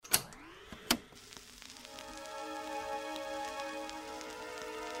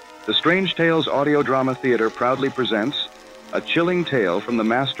The Strange Tales Audio Drama Theater proudly presents a chilling tale from the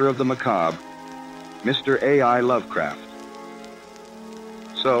master of the macabre, Mr. A.I. Lovecraft.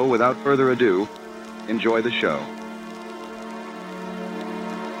 So, without further ado, enjoy the show.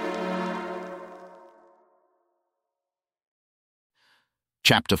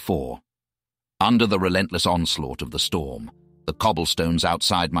 Chapter 4. Under the relentless onslaught of the storm, the cobblestones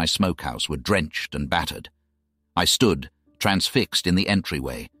outside my smokehouse were drenched and battered. I stood, transfixed in the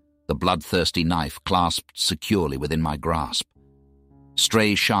entryway, the bloodthirsty knife clasped securely within my grasp.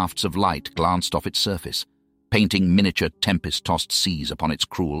 Stray shafts of light glanced off its surface, painting miniature tempest-tossed seas upon its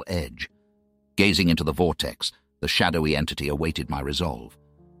cruel edge. Gazing into the vortex, the shadowy entity awaited my resolve.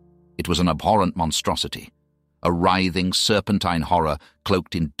 It was an abhorrent monstrosity, a writhing, serpentine horror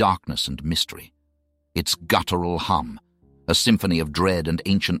cloaked in darkness and mystery. Its guttural hum, a symphony of dread and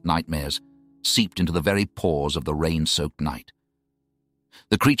ancient nightmares, seeped into the very pores of the rain-soaked night.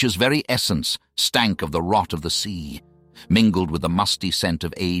 The creature's very essence stank of the rot of the sea, mingled with the musty scent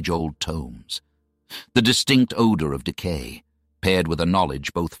of age-old tomes. The distinct odor of decay, paired with a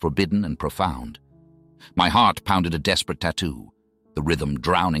knowledge both forbidden and profound. My heart pounded a desperate tattoo, the rhythm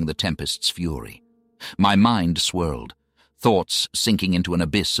drowning the tempest's fury. My mind swirled, thoughts sinking into an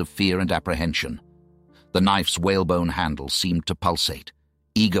abyss of fear and apprehension. The knife's whalebone handle seemed to pulsate,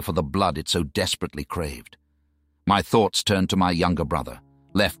 eager for the blood it so desperately craved. My thoughts turned to my younger brother,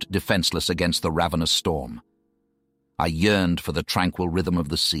 left defenseless against the ravenous storm. I yearned for the tranquil rhythm of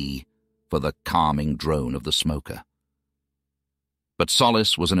the sea, for the calming drone of the smoker. But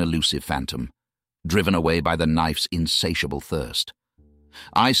solace was an elusive phantom, driven away by the knife's insatiable thirst.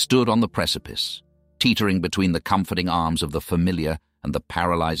 I stood on the precipice, teetering between the comforting arms of the familiar and the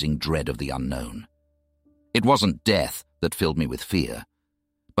paralyzing dread of the unknown. It wasn't death that filled me with fear,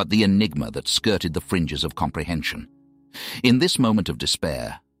 but the enigma that skirted the fringes of comprehension. In this moment of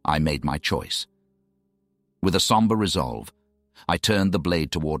despair, I made my choice. With a somber resolve, I turned the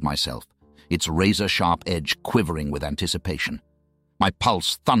blade toward myself, its razor-sharp edge quivering with anticipation. My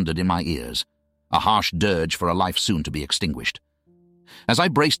pulse thundered in my ears, a harsh dirge for a life soon to be extinguished. As I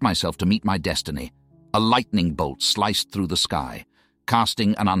braced myself to meet my destiny, a lightning bolt sliced through the sky,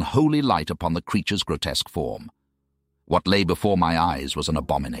 casting an unholy light upon the creature's grotesque form. What lay before my eyes was an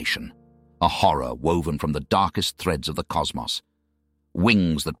abomination, a horror woven from the darkest threads of the cosmos.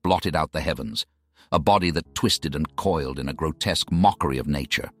 Wings that blotted out the heavens, a body that twisted and coiled in a grotesque mockery of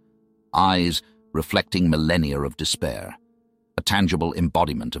nature, eyes reflecting millennia of despair, a tangible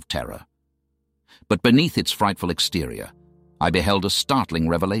embodiment of terror. But beneath its frightful exterior, I beheld a startling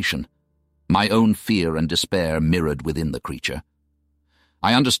revelation. My own fear and despair mirrored within the creature.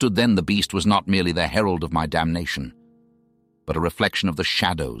 I understood then the beast was not merely the herald of my damnation, but a reflection of the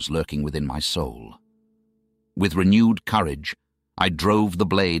shadows lurking within my soul. With renewed courage, I drove the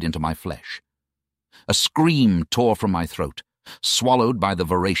blade into my flesh. A scream tore from my throat, swallowed by the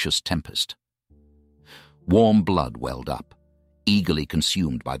voracious tempest. Warm blood welled up, eagerly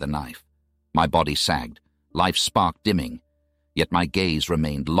consumed by the knife. My body sagged, life's spark dimming, yet my gaze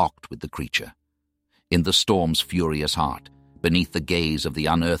remained locked with the creature. In the storm's furious heart, beneath the gaze of the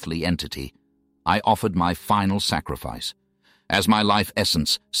unearthly entity, I offered my final sacrifice. As my life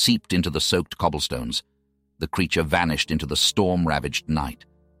essence seeped into the soaked cobblestones, the creature vanished into the storm-ravaged night.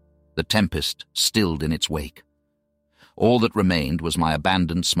 The tempest stilled in its wake. All that remained was my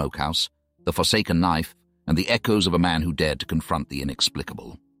abandoned smokehouse, the forsaken knife, and the echoes of a man who dared to confront the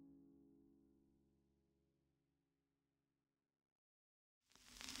inexplicable.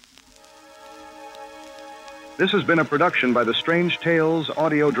 This has been a production by the Strange Tales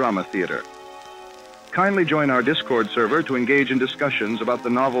Audio Drama Theater. Kindly join our Discord server to engage in discussions about the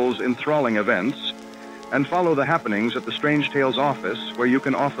novel's enthralling events, and follow the happenings at the Strange Tales office, where you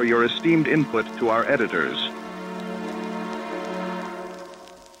can offer your esteemed input to our editors.